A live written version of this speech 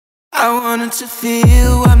I wanted to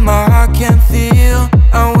feel what my heart can't feel.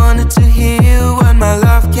 I wanted to heal what my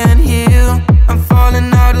love can't heal. I'm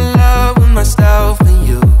falling out of love with myself and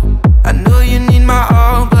you. I know you need my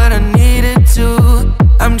all, but I need it too.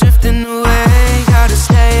 I'm drifting away, gotta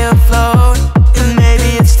stay afloat. And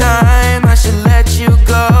maybe it's time I should let you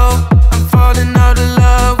go. I'm falling out of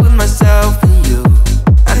love with myself and you.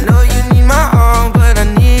 I know you need my all, but I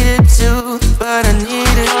need it too. But I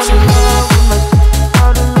need it too.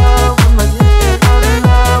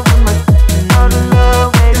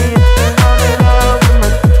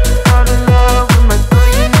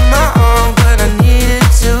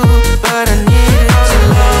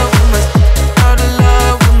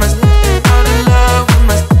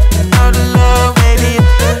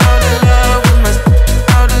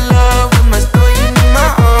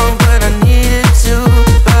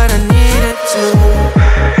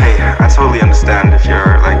 If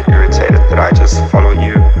you're like irritated that I just follow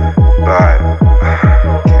you, but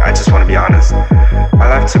I just want to be honest. My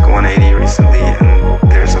life took a 180 recently, and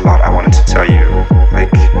there's a lot I wanted to tell you.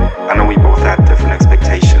 Like, I know we both had different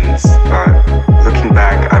expectations, but looking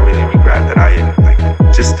back, I really regret that I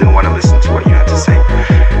just didn't want to listen to what you had to say.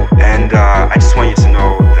 And I just want you to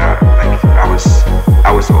know that I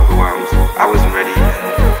was overwhelmed. I wasn't ready,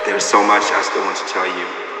 and there's so much I still want to tell you.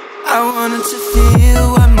 I wanted to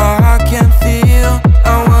feel what my heart